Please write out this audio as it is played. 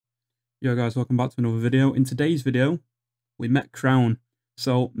Yo guys, welcome back to another video. In today's video, we met Crown.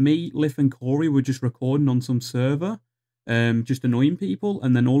 So me, Lyph and Corey were just recording on some server, just annoying people,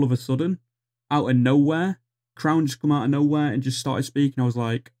 and then all of a sudden, out of nowhere, Crown just come out of nowhere and just started speaking. I was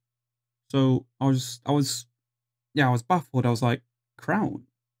like, I was baffled. I was like,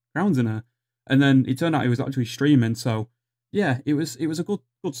 Crown's in her. And then it turned out he was actually streaming, so yeah, it was a good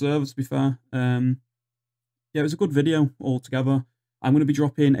server, to be fair. Yeah, it was a good video altogether. I'm going to be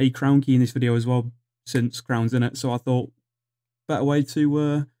dropping a crown key in this video as well, since Crown's in it. So I thought, better way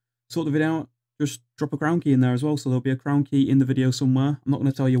to sort the video out, just drop a crown key in there as well. So there'll be a crown key in the video somewhere. I'm not going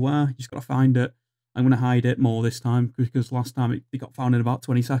to tell you where, you just got to find it. I'm going to hide it more this time, because last time it got found in about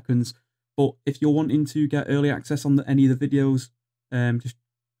 20 seconds. But if you're wanting to get early access on any of the videos,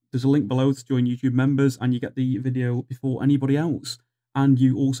 there's a link below to join YouTube members, and you get the video before anybody else. And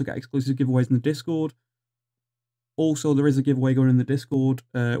you also get exclusive giveaways in the Discord. Also, there is a giveaway going in the Discord,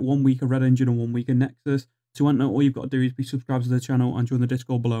 1 week of Red Engine and 1 week of Nexus. To enter, all you've got to do is be subscribed to the channel and join the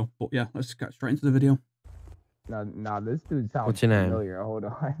Discord below. But yeah, let's get straight into the video. Nah, this dude sounds What's your name? familiar. Hold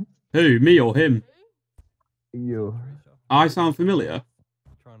on. Who, me or him? You. I sound familiar?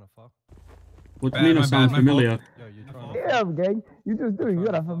 Trying to fuck. What do you mean I sound familiar? Yo, you trying Yeah, gang. You just do. You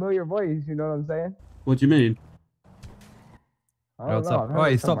got a familiar voice. You know what I'm saying? What do you mean? I don't What's know, up? I've heard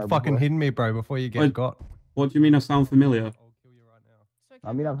Oi, it stop somewhere fucking before. hitting me, bro, before you get Wait. got. What do you mean I sound familiar? I'll kill you right now.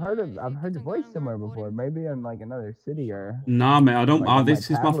 I mean, I've heard your voice somewhere before. Maybe in like another city or. Nah, mate, I don't. Like on This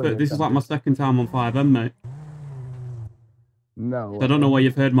my is my tablet or this is like my second time on fivem, mate. No. So I don't know where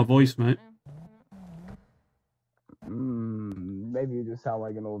you've heard my voice, mate. Maybe you just sound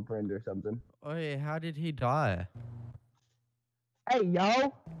like an old friend or something. Oi, how did he die? Hey,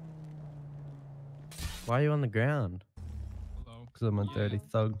 yo. Why are you on the ground? Hello. Because I'm a dirty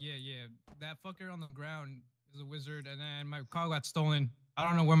thug. Yeah. That fucker on the ground is a wizard, and then my car got stolen. I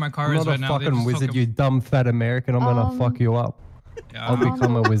don't know where my car I'm is not right a now. They fucking just took wizard, him. you dumb fat American. I'm gonna fuck you up. Yeah, I'll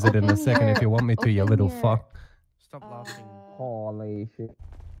become a wizard in a second if you want me to, you little fuck. Stop laughing. Holy shit.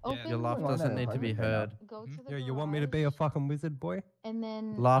 Your laugh Come on, doesn't no, need to be I heard. Go to the Yeah, you want me to be a fucking wizard, boy? and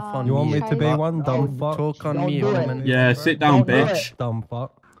then Laugh on You want me mute. to be try one, No, dumb fuck? Talk on don't mute, do it. woman. Yeah, sit down, Don't do it. bitch. Dumb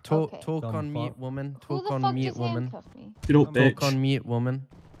fuck. Talk Okay. on Dumb mute, fuck. woman. Who Talk the on fuck mute, just woman. handcuffed me? Shut up, Talk bitch. on mute, woman.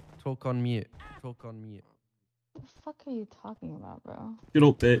 Talk on mute. Talk on mute. What the fuck are you talking about, bro? Shut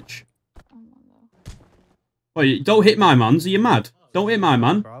up, bitch. I don't know. Wait, don't hit my mans. Are you mad? Don't hit my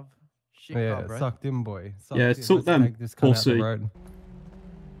man. Bruv. Shit, Oh, yeah, sucked in, boy. Sucked Yeah, in. suck Let's them, take this cunt out the pussy. road.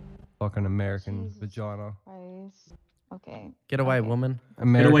 Fucking American Jesus vagina. Christ. Okay. Get away, okay. woman. bitch.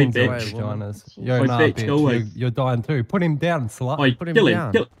 Americans Get away, away, vaginas. woman. Yo, Oi, nah, bitch, bitch. go away. You're dying too. Put him down, slut. Oi, Put him kill him.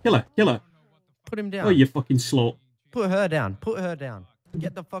 down. Kill her. Put him down. Oh, you fucking slut. Put her down. Put her down.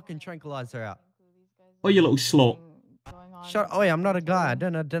 Get the fucking tranquilizer out. Oh, you little slut. Shut. Oh, I'm not a guy. I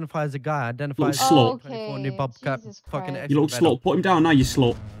don't identify as a guy. I identify Little as a slut. 24 new bobcat Jesus fucking Christ. You little excavator. slut. Put him down now, you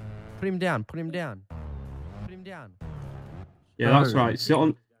slut. Put him down. Put him down. Put him down. Yeah, that's right. Sit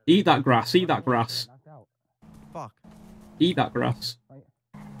on. Eat that grass. Eat that grass. Fuck. Eat that grass.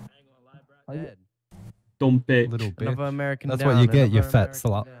 Dead. Dumb bitch. Little bitch. Another American That's down. what you get, you another fat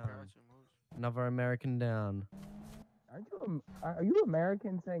American slut. down. Another American down. Are you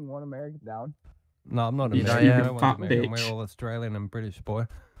American saying one American down? No, I'm not You American. know, yeah. No one's Fat American. bitch. We're all Australian and British, boy.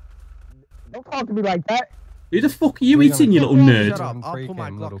 Don't talk to me like that. Who the fuck are you We're gonna eating, you get little rid of nerd? Shut up. I'll pull my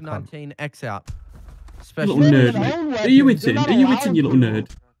Freaking little Glock cunt. 19X out. Little Special nerd, edition. mate. Own Are you weapons. eating? You're Are you not eating, you allowed little to.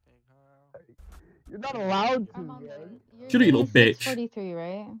 nerd? You're not allowed to. Armando, gang. your Shut up, you name little is bitch. 643,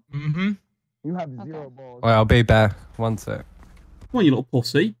 right? Mm-hmm. You have Okay. zero balls. Well, I'll be back. One sec. Come on, you little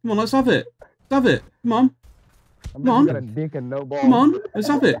pussy. Come on, let's have it. Let's have it. Come on. I'm Come on. got a dick and no balls. Come on. Let's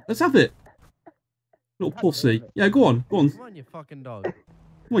have it. Let's have it. Little pussy. Yeah, go on. Go on. Come on, you fucking dog. Come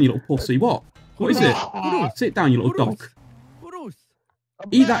on, you little pussy. What? What is it? Sit down, you little dog. Hurus.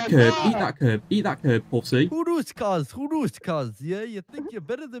 Eat that curb. Eat that curb. Eat that curb, pussy. Hurus, cuz. Yeah, you think you're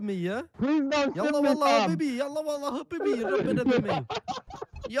better than me, yeah? Please don't Yalla send me wallah, some. baby. Yalla wallah, baby. You're not better than me.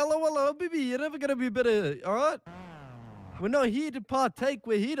 Yalla wallah, baby. You're never gonna be better, alright? We're not here to partake.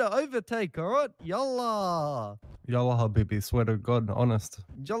 We're here to overtake, alright? Yalla. Yalla Habibi, swear to God, honest.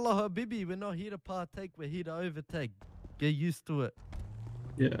 Yalla, habibi. We're not here to partake. We're here to overtake. Get used to it.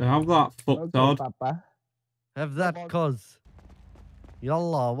 Yeah, have that, Okay, fucktard. Papa. Have that, cuz.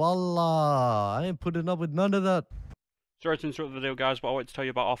 Yalla wallah. I ain't putting up with none of that. Sorry to interrupt the video, guys, but I want to tell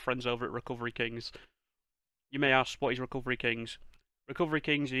you about our friends over at Recovery Kings. You may ask, what is Recovery Kings? Recovery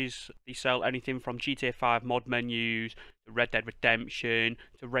Kings they sell anything from GTA 5 mod menus, to Red Dead Redemption,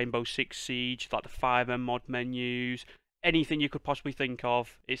 to Rainbow Six Siege, like the fivem mod menus, anything you could possibly think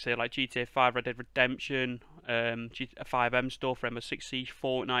of. It's like GTA 5, Red Dead Redemption, fivem stuff, Rainbow Six Siege,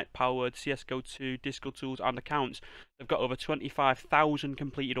 Fortnite, Powered, CS:GO 2, Disco tools, and accounts. They've got over 25,000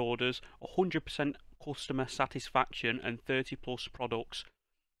 completed orders, 100% customer satisfaction, and 30+ products.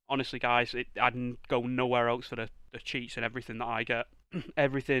 Honestly, guys, I'd go nowhere else for the cheats and everything that I get.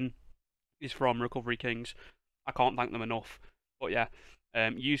 Everything is from Recovery Kings. I can't thank them enough. But yeah,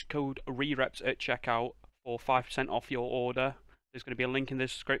 use code Rerept at checkout for 5% off your order. There's going to be a link in the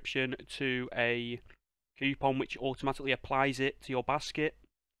description to a coupon which automatically applies it to your basket.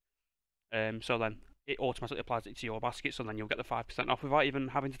 So then it automatically applies it to your basket, so then you'll get the 5% off without even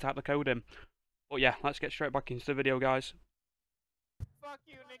having to type the code in. But yeah, let's get straight back into the video, guys.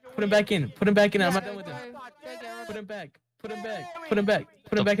 Put him back in. Put him back in. I'm not done with him. Put him back. Put him back. Put him back.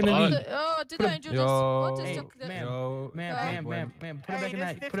 Put him back in the league. Oh, did I introduce? What is Hey, the... ma'am. Put him back in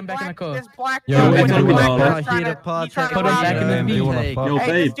that. Put him back in the car. Yo, Yo, it's babe. here to partake. Put him back in the Intake. Yo, Hey,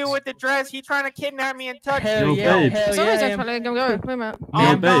 babe. this dude with the dress, he trying to kidnap me and touch Hell me. Yo, yeah. babe. Hell Sorry, yeah. Wait a minute. Wait a minute. Oh,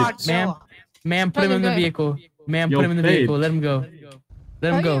 Yo, babe. God, Ma'am, put him in the vehicle. Ma'am, Yo, put him in the babe. vehicle. Let him go.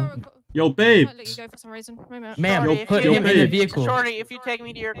 Let him go. Yo, babe. I let you go for some reason. Wait a minute. Ma'am, Shorty, put yo, him in the babe. vehicle. Shorty, if you take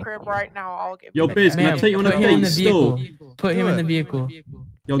me to your crib right now, I'll get Yo, back. Biz, can I Ma'am, take you on a put him in date the still? vehicle. Put him in the vehicle.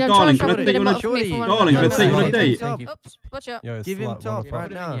 Yo, Yeah, darling, try can I and take you on a put him off me for darling, can I one take you on a minute. date? Oops, watch out. Yo, Give him slut, top motherfucker.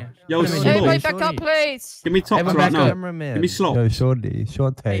 right now. Yo, Put him in slow. the Everybody vehicle. back up, please. Give me tops Everyone right back now. up. Cameraman. Give me slots. Yo, shorty,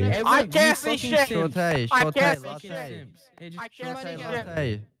 shorty. Hey, I everyone, can't you see fucking shit. simps. Shorty, I shorty, can't latte. Simps. Hey, just I can't Shorty, see Shorty, shit.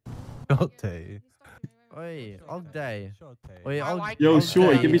 latte. Shorty. Oi, all day. Shorty. Oi, I all like Yo, all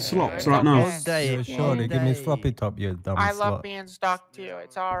shorty, day. give me slops right now. all day. Yo, shorty, give me all sloppy day. top, you dumb I love slut. being stuck too.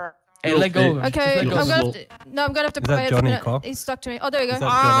 It's alright. Hey, let go of him. Okay, I'm Yo, gonna have slow. to... No, I'm gonna have to Is that pray. Johnny Cox? He's stuck to me. Oh, there we go. Is that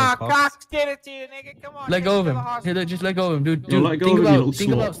Ah, Johnny Cox? Cox did it to you, nigga. Come on. Let take go me of to him. the hospital. Hey, just let go of him, dude. Yo, let go Think of him, you about, little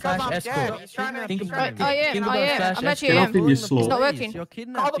think about slut. slash Come on, escort. Dad, he's trying to- Think he's about, trying to- I am. think I about am. slash I'm actually escort. Get off him, you It's not slut. working. You're Call the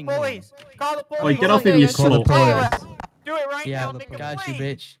kidnapping me. police. Call the police. Oi, get off him, you Call the slut. police. Do it right Yeah, now, nigga. got you, please.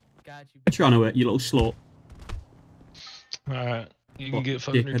 bitch. Got you. What you trying to it, you little slut? Alright, you can What, get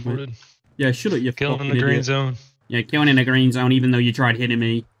fucking dickhead, mate? reported. Yeah, shut up, you Killing fucking in the green idiot. zone. Yeah, killing in the green zone even though you tried hitting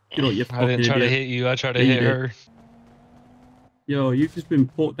me. Shut up, you I fucking didn't try to idiot. hit you, I tried to Yeah, you hit did. her. Yo, you've just been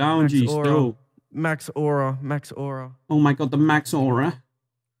put down, Max G, aura. still. Max aura. Max aura. Oh my god, the max aura.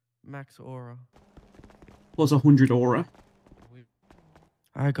 Max aura. Plus 100 aura.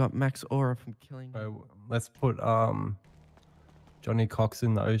 I got max aura from killing. Bro, let's put Johnny Cox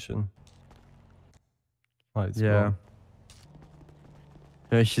in the ocean. Oh, it's Yeah. gone.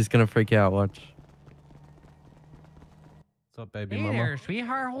 No, she's gonna freak out. Watch. What's up, baby Hey mama? there,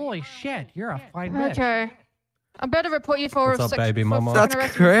 sweetheart. Holy shit, you're a fine bitch. Okay. I better report you for What's up, baby mama? That's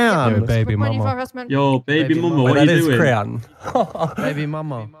harassment. Crown. Yo, baby Report you for mama. harassment. Yo, baby Baby mama, mama. what Wait, are that you is doing? Crown. Baby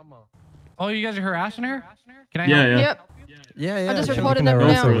mama. Oh, you guys are harassing her? Can I Yeah, help? yeah. Yep. Yeah, yeah. I just yeah. reported Can them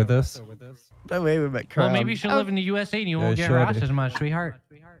harass her now. with us? Don't worry about Crown. Well, maybe she'll Oh. live in the USA and you Yeah, won't get sure harassed do. as much, sweetheart.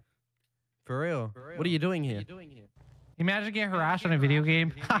 For real. What are you doing here? Imagine getting harassed in a video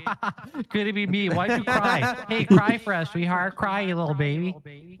game. Could it be me? Why'd you cry? Hey, cry for us, sweetheart. Cry, you little baby. You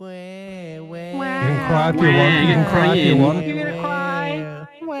can cry if you want. You can cry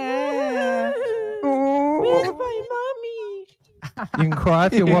if you want. You're gonna cry. You can cry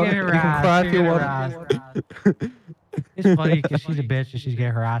if you You're want. getting You can cry if you harassed. want. You're getting harassed. It's funny because she's a bitch and she's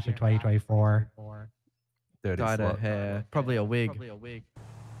getting harassed in 2024. Dirty Dyed her slut. hair. Probably a wig.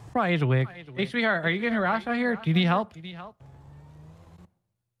 Probably is a wig. Hey, sweetheart, are you getting harassed out here? Do you need help?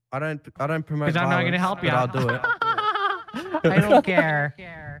 I don't promote Because I'm not gonna help but you. I'll do it. I don't care.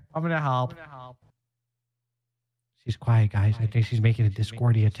 I'm gonna help. She's quiet, guys. I think she's making a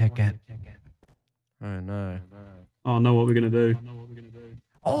Discordia ticket. Oh no. Oh, no, what we're gonna do.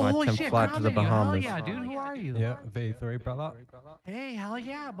 Oh, My holy temp shit! flight to Crown the Video. Hell Bahamas. yeah, dude. Who are you? Yeah, V3, brother. Hey, hell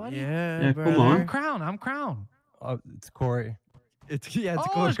yeah, buddy. Yeah, Yeah, bro. come on. I'm Crown. I'm Crown. Oh, it's Corey. It's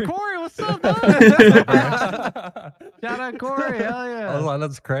Oh, it's Corey. What's up, Yeah. bud? Shout out Corey. Hell I was yeah. like,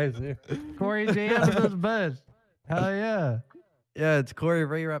 that's crazy. CoreyJM with those buds. Hell yeah. Yeah, it's Corey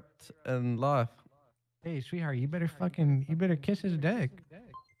Rerept and Lyph. Hey, sweetheart, you better kiss his dick.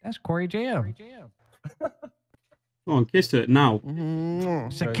 That's CoreyJM. Come on, kiss it now.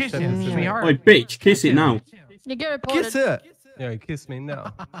 It's a Sorry, kiss send him, it to me. sweetheart. Oi, bitch, kiss it now. You get reported. Kiss it. Yeah, kiss me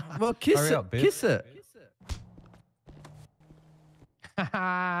now. Well, kiss Hurry it. up, bitch. Kiss it.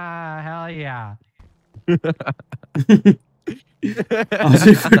 Hell yeah. As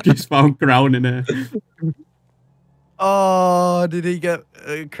if I just found Crown in there. Oh, did he get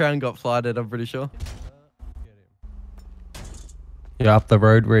Crown got flighted? I'm pretty sure. Yeah, up the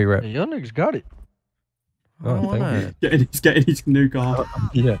road, Rerept. Your niggas got it. Oh, thank you. Getting his new car.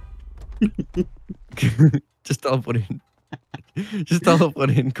 Yeah. Just teleport in. Just teleport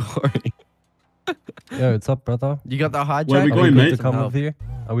in, Corey. Yo, what's up, brother? You got the hijack? Where we Are going, we good mate? to come with you?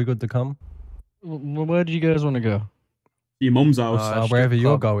 Are we good to come? Where do you guys want to go? Your mum's house. Wherever strip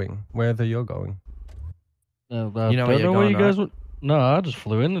you're club. going. Wherever you're going. I You know don't where know you're where going, you guys right? want. No, I just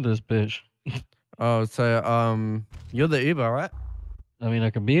flew into this bitch. Oh, so you're the Uber, right? I mean, I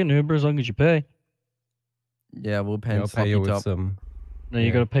can be an Uber as long as you pay. Yeah, we'll pay Yeah, and I'll slap pay you you with top. some. No, you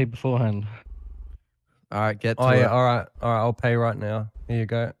Yeah. gotta pay beforehand. All right, get to Oh it. yeah, alright. I'll pay right now. Here you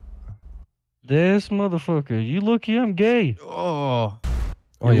go. This motherfucker. You lucky I'm gay. Oh,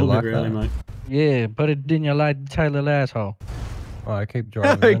 Oh, you love like it, really, that? mate. Yeah, put it in your light Tyler asshole. Alright, keep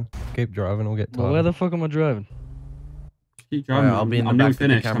driving, man. Keep driving. We'll get But where tired. the fuck am I driving? Keep driving. I'll be in the I'm nearly back with the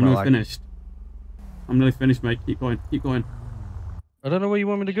finished. I'm camera, nearly like- finished. I'm nearly finished, mate. Keep going. Keep going. I don't know where you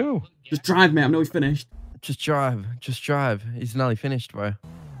want me to go. Just drive, mate. I'm nearly finished. just drive. Just drive. He's nearly finished, bro.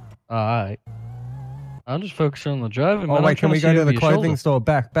 Alright. I'm just focusing on the driving. Oh man. I'm wait, can trying we see go to over the your clothing shoulder. store?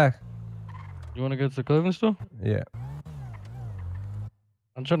 Back. You want to go to the clothing store? Yeah.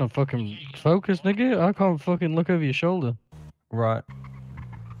 I'm trying to fucking focus, nigga. I can't fucking look over your shoulder. Right.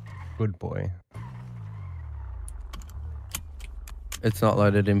 Good boy. It's not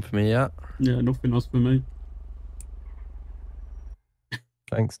loaded in for me yet. Yeah, nothing else for me.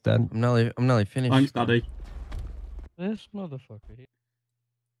 Thanks, Dad. I'm nearly finished. Thanks, Daddy. This motherfucker here.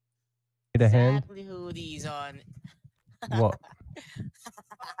 Need a hand? Exactly who these on. What?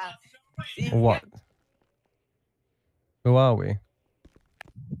 What? Who are we?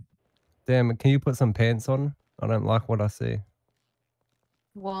 Damn, can you put some pants on? I don't like what I see.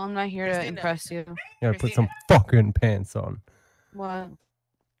 Well, I'm not here to impress you. Yeah, put some fucking pants on. What?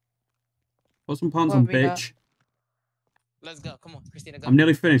 Put some pants What on, we got? bitch. Let's go. Come on, Christina, go. I'm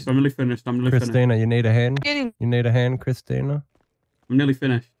nearly finished. I'm nearly finished. I'm nearly finished. Christina, you need a hand? Getting You need a hand, Christina? I'm nearly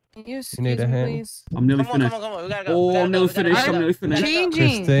finished. Can you excuse need a me, hand? please? I'm nearly Come on, finished. come on. We gotta go. Oh, we gotta I'm go. nearly We gotta finished. go. I'm nearly finished. Changing.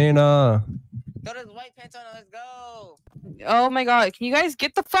 Christina! Throw those white pants on and let's go. Oh my god, can you guys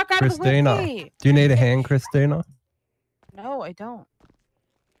get the fuck out of the Christina, way? do you need a hand, Christina? No, I don't.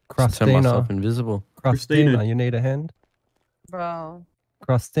 Turn Christina, myself invisible. Christina, Christina. you need a hand? Bro,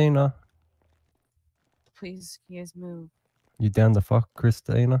 Christina, please, can you guys move? you down the fuck,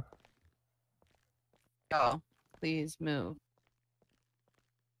 Christina? Yo, please move.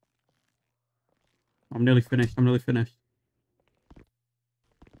 I'm nearly finished. I'm nearly finished.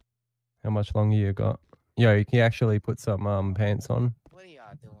 How much longer you got? Yo, you can actually put some pants on. What are y'all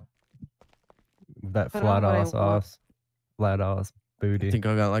doing? That Put flat on what I ass want. ass. Flat ass I booty. think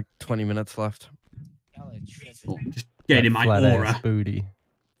I got like 20 minutes left. Y'all are tripping. Just get in my flat aura. ass booty.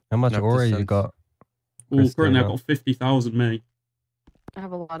 How much Enough aura you distance. got? Oh, currently I've Christina. got 50,000, mate. I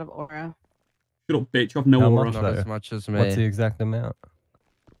have a lot of aura. Shut up, bitch. I've no How aura. much? Not though? as much as What's the me. exact amount?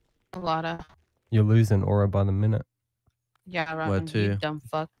 A lot of. You're losing aura by the minute. Yeah, Where right. You to? dumb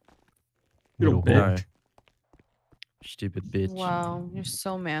fuck. Shut Little up, whore. bitch. No. Stupid bitch. Wow, you're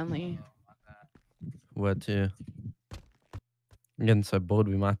so manly. Where to? I'm getting so bored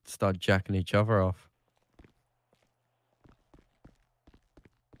we might start jacking each other off.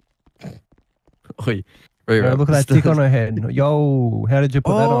 Oi. Yo, look at that tick on her head. Yo, how did you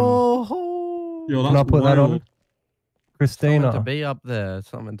put that on? Oh, Yo, Can that's I put that on? wild. Something to Christina. be up there.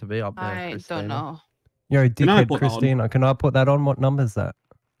 Something to be up there. I Christina. don't know. Yo, Can I dickhead, put that on? Christina. Can I put that on? What number is that?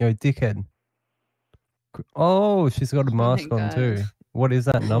 Yo, dickhead. Oh, she's got a Oh my mask on too. God. What is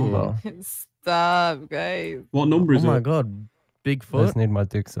that number? Stop, guys. What number Oh is my it? god. I Bigfoot. just need my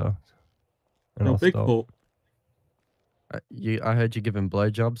dick sucked. And No, I'll stop. Bigfoot. I heard you giving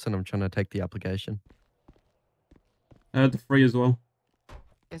blowjobs and I'm trying to take the application. The free as well.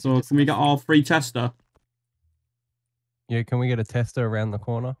 Guys So are can we get disgusting. our free tester? Yeah, can we get a tester around the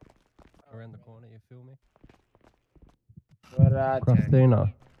corner? Around the corner, you feel me?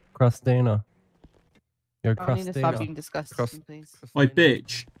 Christina. Christina. Yo, I need to stop being Christina. disgusting, please. Oi,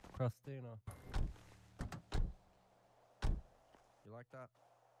 bitch. Christina. You like that?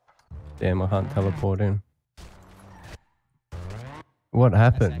 Damn, I can't teleport in. What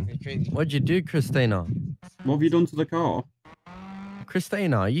happened? What'd you do, Christina? What have you done to the car?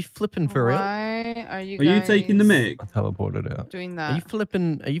 Christina, are you flipping for real? Why are you Are you taking the guys mic? I teleported out. doing Are you that?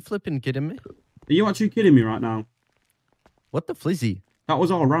 flipping? Are you flipping kidding me? Are you actually kidding me right now? What the flizzy? That was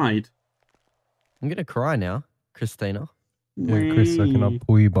our ride. I'm gonna cry now, Christina. Yeah, Chris, I cannot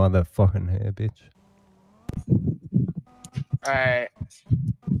pull you by that fucking hair, bitch. Alright.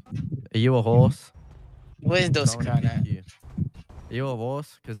 Are you a horse? Where's DoseOfCrown at? Are you a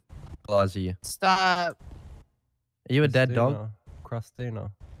horse? Because are you? Stop. Are you a dead dog?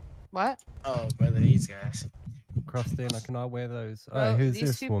 Christina. What? Oh, brother, these guys. Christina, can I wear those? Bro, Oh, who's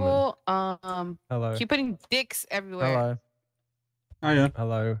these this woman? people Hello. keep putting dicks everywhere. Hello. Hiya.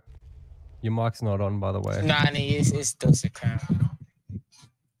 Hello. Your mic's not on, by the way. Nah, it's DoseOfCrown.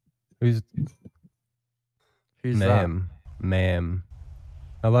 Who's Who's ma'am?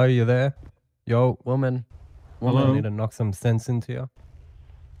 Hello, you there? Yo, woman? Hello? I need to knock some sense into you.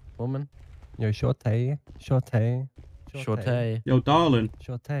 Woman? Yo, Shorty. Yo, darling.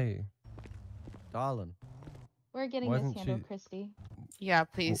 Shorty. Darling. We're getting Why this isn't handled, she- Christy. Yeah,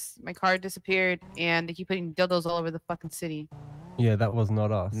 please. My car disappeared and they keep putting dildos all over the fucking city. Yeah, that was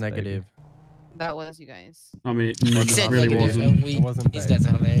not us. Negative. That was you guys. I mean, He it said really negative, wasn't. and we- It wasn't These bad. guys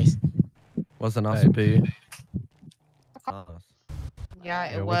are hilarious. Wasn't us, Babe. boo. Yeah,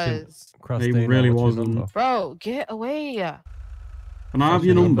 Yeah, it what's your- was. Christina, really what's your wasn't. number? Bro, get away. Can I What's have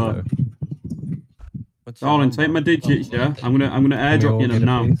your number? though? What's your Darling, number? take my digits, yeah? I'm gonna Can we airdrop all you get them a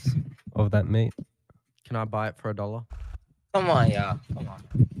now. piece of that meat? Can I buy it for $1? Come on, y'all. Come on.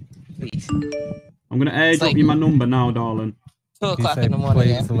 Please. I'm gonna airdrop like- you my number now, darling. 2 Can you o'clock say in the morning.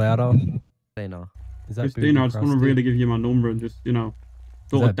 please louder? Say no. Is that Christina, I just want to Krusty? really give you my number and just, sort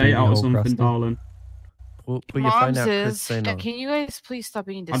that of date out or booty hole something, crusty? darling. Put your phone out, Momses, Christina. can you guys please stop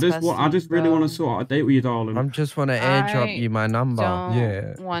being I disgusting? just really want to sort out a date with you, darling. I'm just want to airdrop you my number. don't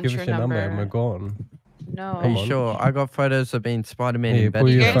Yeah, want give your us your number and number. we're gone. No. Are you on. sure? I got photos of being Spider-Man Here, in bed. pull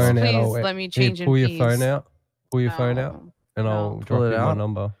your guys phone out. please I'll let me change Here, in pull your peace. phone out. Pull your phone out, No. and I'll No. drop Pull you it my out.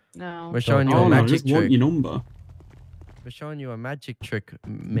 number. No. We're showing you Oh, a no, I magic just want trick. your number. We're showing you a magic trick,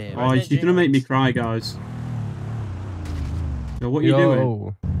 man. Oh, she's gonna make me cry, guys. Yo, what are you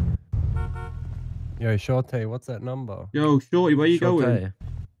doing? Yo, Shorty, what's that number? Yo, Shorty, where you going?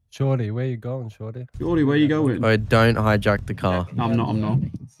 Shorty, where you going, Shorty? Shorty, where you going? Oh, don't hijack the car. I'm not.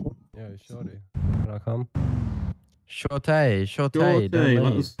 Yo, Shorty, can I come? Shorty, Shorty, don't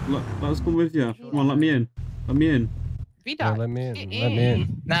leave. let us come with you. Come on, let me in. Let me in. Yeah, let me in. Let me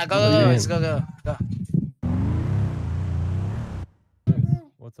in. Nah, go, Let me let's in. go.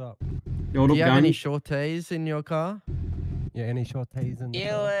 What's up? Yo, what Do up, you have any gang? shorties in your car? Yeah, any Shorties in the You,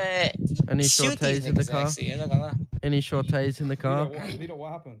 car? Any shoot these shorties in the niggas, car? actually, I'm not gonna lie. Any shorties in the car?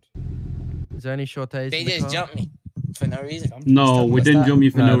 What happened? Is there any shorties They in the just car? jumped me for no reason. No, we didn't jump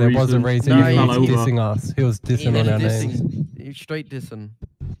you for no there reason. was a reason. No, he he was was dissing us. He was dissing on our names. Dissing. Straight dissing.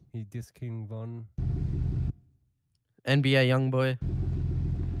 He dissed King Von. NBA young boy.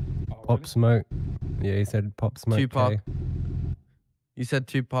 Pop Smoke. Yeah, he said Pop Smoke. Tupac. K. You said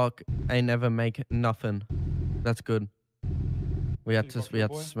Tupac ain't never make nothing. That's good. We had to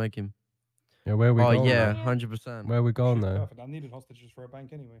smoke him. Yeah, where we Oh going? yeah, though? 100%. Where we going though? Perfect. I needed hostages for a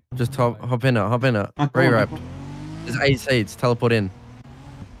bank anyway. Just hop in it. I can't. Rerept. There's 8 seats. Teleport in.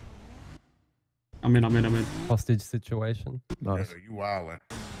 I'm in. Hostage situation. Nice. You wildin'.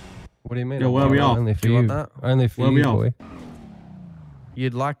 What do you mean? Yo, where we are? Only for You you. want that? Only for Where you, we are? boy.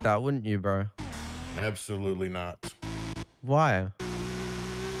 You'd like that, wouldn't you, bro? Absolutely not. Why?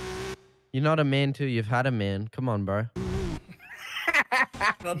 You're not a man till you've had a man. Come on, bro.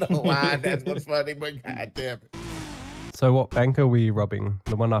 I don't know why that's what's funny, but goddamn it. So what bank are we robbing?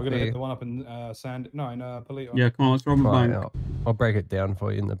 The one up We're gonna here? hit the one up in in Polito. Yeah, come on, let's rob a Right, bank. I'll break it down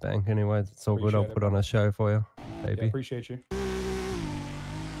for you in the bank anyways. It's all good. I'll Appreciate it, put on a show for you, Yeah, baby. appreciate you.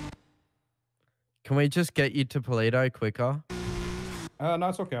 Can we just get you to Polito quicker? No,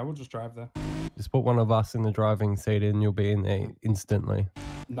 it's okay. I will just drive there. Just put one of us in the driving seat and you'll be in there instantly.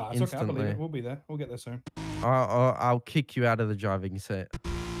 No, it's okay. I believe Instantly. it. We'll be there. We'll get there soon. I'll kick you out of the driving seat.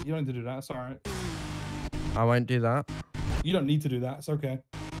 You don't need to do that. It's all right. I won't do that. You don't need to do that. It's okay.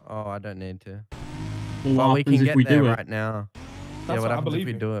 Oh, I don't need to. Well, Well, what we happens can if get we there do it? right now. That's Yeah, what what I happens if believe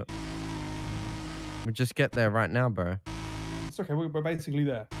we you. do it? We just get there right now, bro. It's okay. We're basically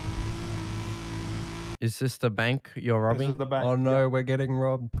there. Is this the bank you're This robbing? is the bank. Oh no, we're getting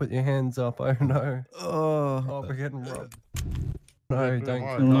robbed. Put your hands up. Oh no. Oh, Oh, we're getting robbed. No, Come don't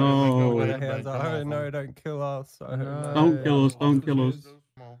on, kill No. us. Put Let your it hands go, up. come Oh on, no, fam. don't kill us. Oh, no. Don't kill us, don't kill us.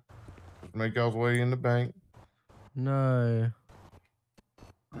 Come on. Just make y'all's way in the bank. no.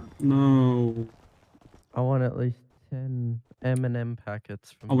 No. I want at least 10 M&M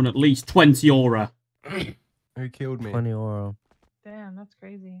packets from I want at least 20 aura. Who killed me? 20 euro. Damn, that's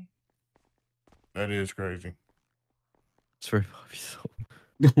crazy. That is crazy. It's revive yourself.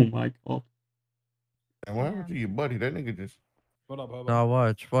 Oh my god. And what happened to your buddy? That nigga just. What up, Herbert? No,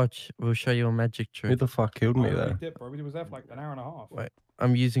 watch. We'll show you a magic Who trick. the fuck killed me I already though? did, bro. We was there for like an hour and a half. Wait.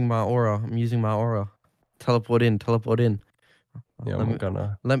 I'm using my aura. Teleport in. Yeah, Let I'm me-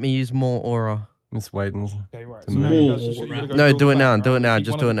 gonna. Let me use more aura. Miss Waiting. Okay, right. To So now move. you guys just- you gotta go No, build do the it now, bank, do it right? now, Keep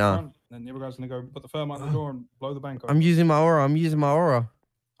just one do of it them now. front, And the other guy's gonna go put the firm out the door and blow the bank open. I'm using my aura.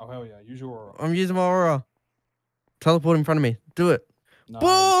 Oh hell yeah, use your aura. I'm using my aura. Teleport in front of me. Do it. Nice.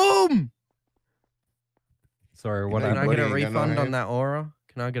 Boom! Sorry, what Can I happened? get a Buddy ain't got no refund on hands. that aura?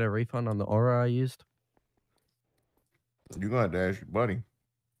 Can I get a refund on the aura I used? You gonna have to ask your buddy.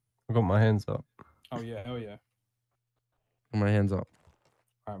 I got my hands up. Oh yeah, hell yeah. Put my hands up.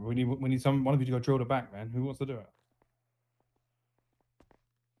 All right, we need one of you to go drill the back, man. Who wants to do it?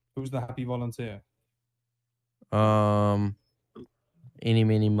 Who's the happy volunteer? Eeny,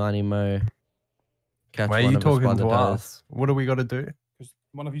 meeny, miny, mo. Catch Why are one you of us by talking the to toes. us? What do we got to do? Because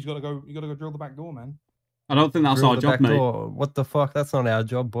one of you's got to go. You got to go drill the back door, man. I don't think that's Drill our the job, back mate. door. What the fuck? That's not our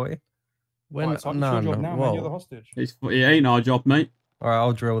job, boy. When Alright, so it's no, your job no, now, man. You're the whoa. hostage. It ain't our job, mate. All right,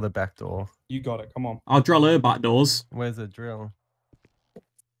 I'll drill the back door. You got it. Come on. I'll drill her back doors. Where's the drill?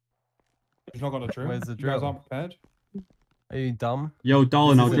 You've not got a drill. Where's the You guys drill? aren't prepared. Are you dumb? Yo,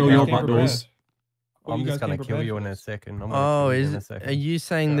 darling, I'll This drill isn't your our back game. doors. Well, I'm you just guys gonna came kill prepared you for in a this. second. I'm gonna Oh, kill you is in a are second. you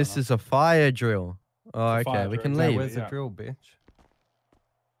saying Fair this enough. is a fire drill? Oh, It's a okay, fire we drill, can exactly. leave. Where's the Yeah. drill, bitch?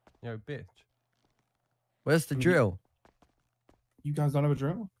 Yo, bitch. Where's the drill? You guys don't have a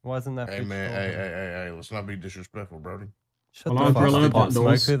drill? Why isn't that Hey bitch man, talking? hey, let's not be disrespectful, Brody. Shut Well, the I'll fuck drill her up, back Pop Smoke.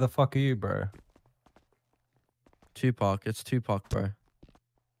 doors. Who the fuck are you, bro? Tupac. It's Tupac, bro.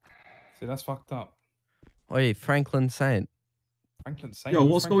 See, that's fucked up. Oi, Franklin Saint. Franklin Saint. Yo,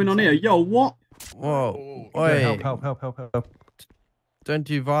 Who's what's Franklin going on here? Saint? Yo, what? Whoa. Oh, Oi, Help. don't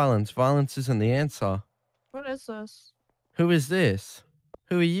do violence. Violence isn't the answer. What is this? Who is this?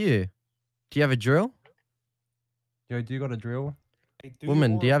 Who are you? Do you have a drill? Yo, do you got a drill? Hey, your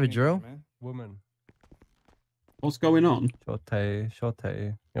Woman, do you aura have a thing drill? again, man. Woman. What's going on? Shorty.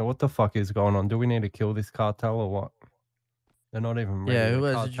 Yeah, what the fuck is going on? Do we need to kill this cartel or what? They're not even ready. Yeah, who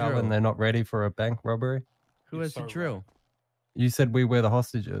They're has a cartel drill? and they're not ready for a bank robbery? Who You're has so a drill? right. You said we were the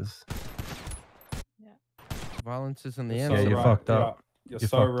hostages. Violence isn't the You're answer. Yeah, you're right. fucked up. You're You're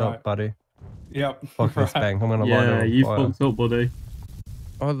so fucked right. up, buddy. Yep. Fuck this right. bank. I'm gonna light it Yeah, on you fire. fucked up, buddy.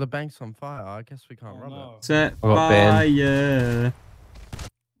 Oh, the bank's on fire. I guess we can't Oh, rob no. Set I got banned. fire.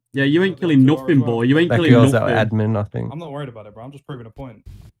 Yeah, you ain't killing nothing, boy. You ain't That killing girl's our nothing. admin, I think. I'm not worried about it, bro. I'm just proving a point.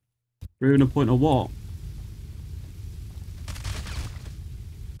 Proving a point of what?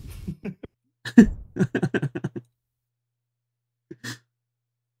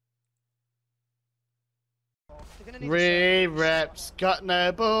 Rerept got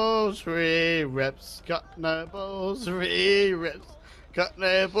no balls. Rerept got no balls. Rerept got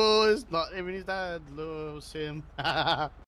no balls. Not even his dad loves him.